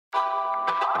Hey,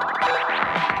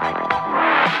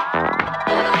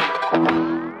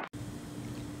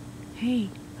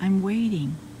 I'm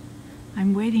waiting.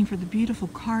 I'm waiting for the beautiful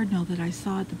cardinal that I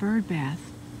saw at the bird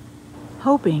bath,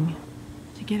 hoping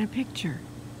to get a picture.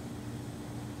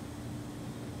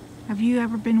 Have you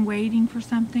ever been waiting for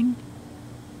something?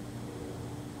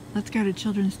 Let's go to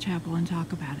Children's Chapel and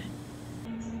talk about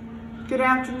it. Good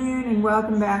afternoon and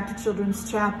welcome back to Children's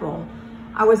Chapel.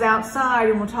 I was outside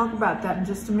and we'll talk about that in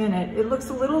just a minute. It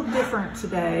looks a little different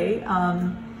today.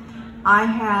 I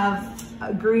have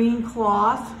a green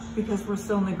cloth because we're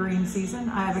still in the green season.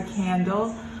 I have a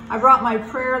candle. I brought my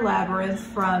prayer labyrinth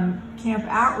from Camp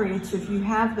Outreach. If you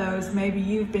have those, maybe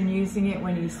you've been using it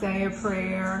when you say a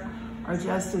prayer or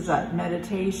just as a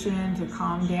meditation to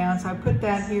calm down. So I put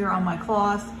that here on my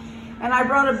cloth. And I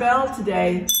brought a bell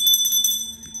today,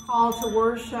 call to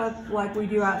worship like we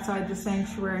do outside the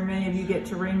sanctuary. Many of you get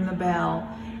to ring the bell.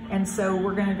 And so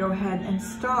we're gonna go ahead and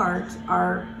start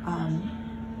our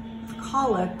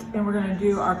collect, and we're gonna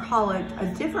do our collect, a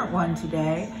different one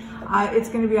today. It's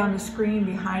gonna be on the screen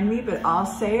behind me, but I'll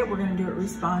say it, we're gonna do it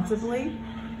responsively.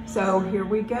 So here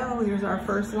we go, here's our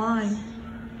first line.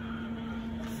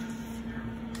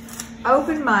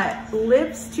 Open my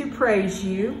lips to praise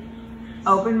you.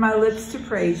 Open my lips to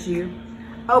praise you.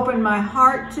 Open my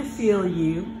heart to feel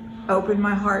you. Open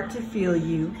my heart to feel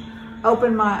you.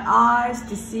 Open my eyes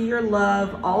to see your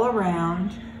love all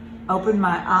around. Open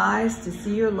my eyes to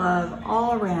see your love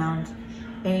all around.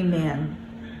 Amen.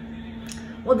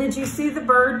 Well, did you see the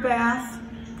bird bath?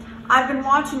 I've been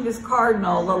watching this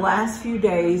cardinal the last few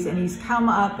days, and he's come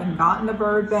up and gotten the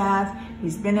bird bath.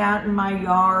 He's been out in my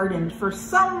yard, and for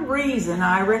some reason,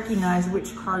 I recognize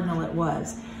which cardinal it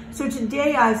was. So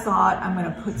today I thought I'm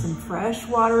gonna put some fresh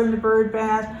water in the bird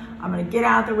bath. I'm gonna get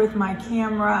out there with my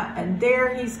camera, and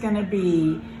there he's gonna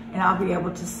be, and I'll be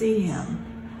able to see him.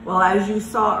 Well, as you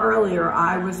saw earlier,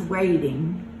 I was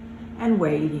waiting and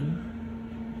waiting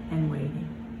and waiting.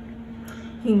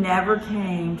 He never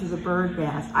came to the bird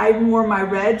bath. I wore my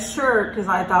red shirt because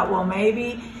I thought, well,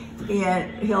 maybe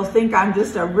he'll think I'm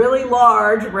just a really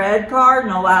large red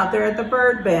cardinal out there at the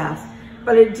bird bath.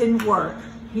 But it didn't work.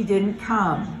 He didn't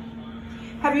come.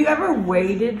 Have you ever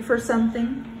waited for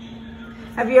something?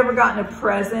 Have you ever gotten a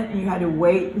present and you had to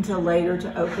wait until later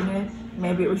to open it?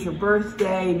 Maybe it was your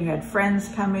birthday and you had friends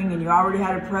coming and you already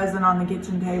had a present on the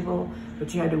kitchen table,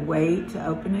 but you had to wait to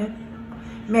open it.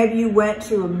 Maybe you went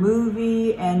to a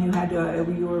movie and you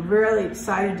were really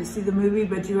excited to see the movie,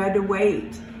 but you had to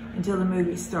wait until the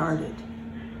movie started.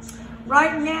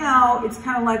 Right now, it's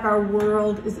kind of like our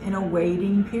world is in a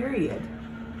waiting period.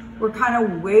 We're kind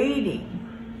of waiting.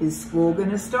 Is school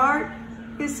gonna start?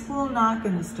 Is school not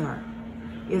gonna start?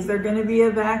 Is there gonna be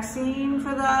a vaccine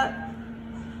for the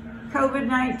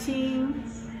COVID-19?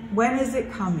 When is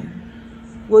it coming?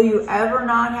 Will you ever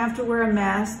not have to wear a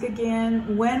mask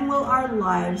again? When will our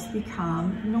lives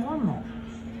become normal?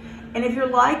 And if you're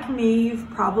like me, you've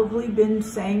probably been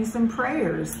saying some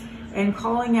prayers and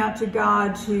calling out to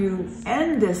God to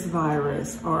end this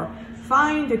virus or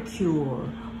find a cure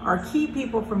or keep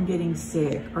people from getting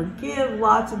sick or give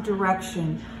lots of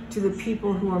direction to the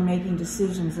people who are making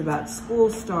decisions about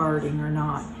school starting or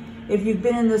not. If you've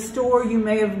been in the store, you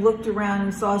may have looked around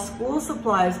and saw school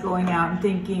supplies going out and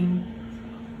thinking,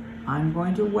 I'm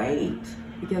going to wait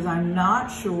because I'm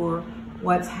not sure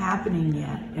what's happening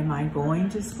yet. Am I going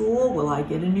to school? Will I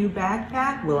get a new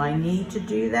backpack? Will I need to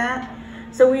do that?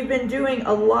 So we've been doing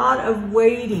a lot of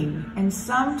waiting, and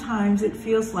sometimes it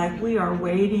feels like we are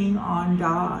waiting on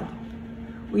God.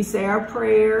 We say our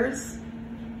prayers,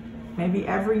 maybe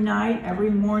every night,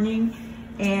 every morning,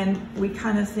 and we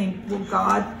kind of think, well,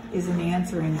 God isn't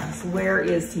answering us. Where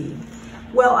is he?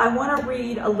 Well, I want to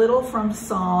read a little from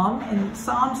Psalm, and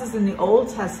Psalms is in the Old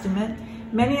Testament.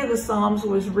 Many of the Psalms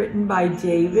was written by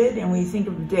David, and we think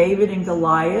of David and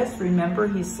Goliath. Remember,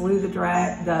 he slew the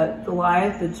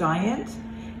Goliath, the giant,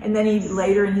 and then he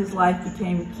later in his life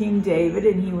became King David,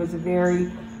 and he was a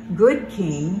very good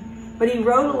king, but he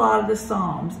wrote a lot of the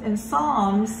Psalms. And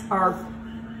Psalms are,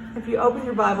 if you open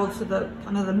your Bible to the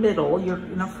kind of the middle, you're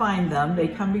going to find them. They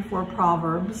come before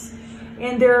Proverbs.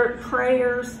 And they're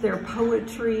prayers, they're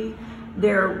poetry,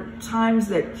 they're times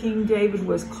that King David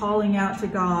was calling out to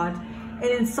God. And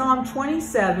in Psalm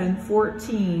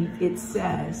 27:14, it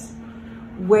says,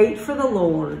 wait for the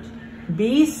Lord,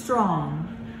 be strong,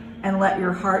 and let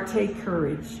your heart take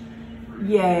courage.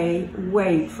 Yea,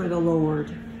 wait for the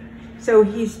Lord. So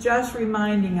he's just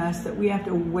reminding us that we have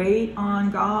to wait on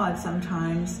God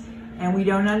sometimes, and we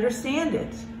don't understand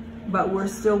it, but we're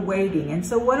still waiting. And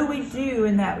so what do we do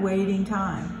in that waiting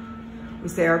time? We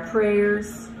say our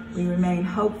prayers, we remain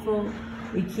hopeful,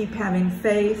 We keep having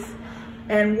faith.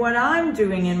 And what I'm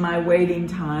doing in my waiting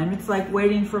time, it's like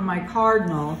waiting for my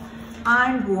cardinal,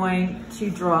 I'm going to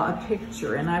draw a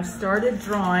picture. And I've started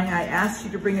drawing. I asked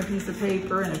you to bring a piece of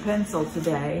paper and a pencil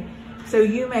today. So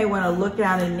you may want to look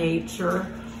out in nature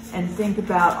and think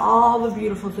about all the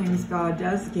beautiful things God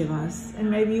does give us.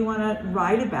 And maybe you want to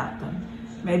write about them.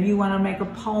 Maybe you want to make a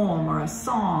poem or a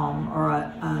psalm or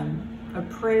a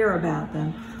prayer about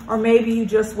them. Or maybe you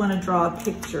just want to draw a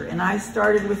picture. And I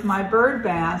started with my bird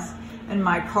bass and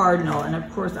my cardinal. And of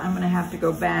course, I'm going to have to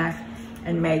go back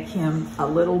and make him a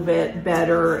little bit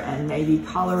better and maybe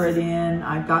color it in.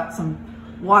 I've got some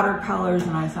watercolors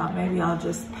and I thought maybe I'll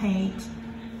just paint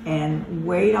and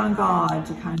wait on God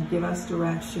to kind of give us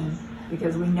direction,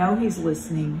 because we know He's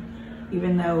listening,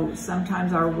 even though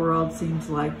sometimes our world seems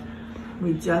like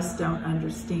we just don't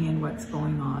understand what's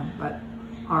going on. But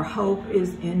our hope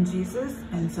is in Jesus,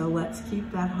 and so let's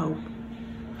keep that hope.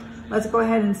 Let's go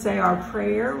ahead and say our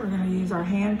prayer. We're going to use our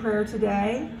hand prayer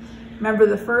today. Remember,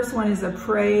 the first one is a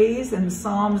praise, and the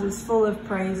Psalms is full of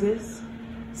praises.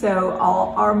 So,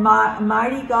 our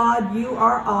mighty God, you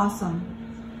are awesome.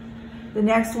 The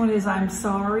next one is I'm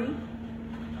sorry.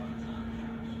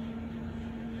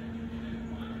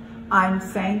 I'm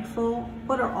thankful.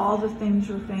 What are all the things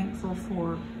you're thankful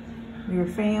for? Your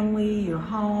family, your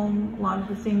home, a lot of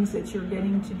the things that you're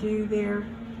getting to do there.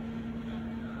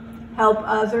 Help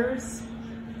others.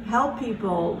 Help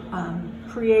people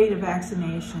create a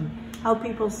vaccination. Help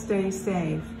people stay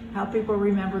safe. Help people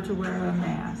remember to wear a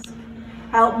mask.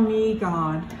 Help me,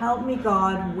 God. Help me,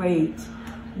 God, wait.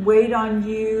 Wait on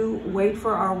you. Wait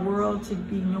for our world to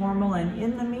be normal. And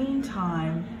in the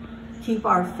meantime, keep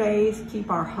our faith,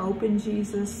 keep our hope in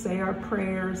Jesus, say our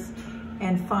prayers,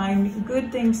 and find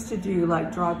good things to do,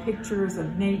 like draw pictures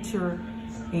of nature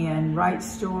and write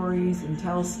stories and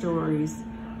tell stories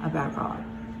about God.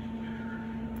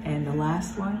 And the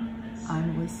last one,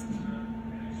 I'm listening.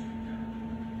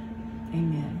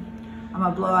 Amen. I'm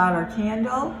going to blow out our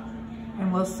candle,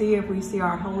 and we'll see if we see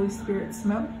our Holy Spirit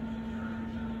smoke.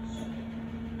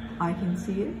 I can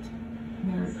see it.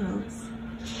 There it goes.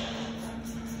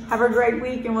 Have a great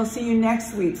week, and we'll see you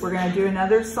next week. We're going to do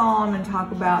another psalm and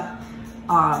talk about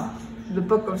the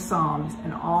book of Psalms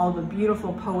and all the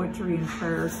beautiful poetry and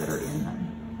prayers that are in them.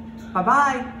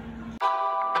 Bye-bye.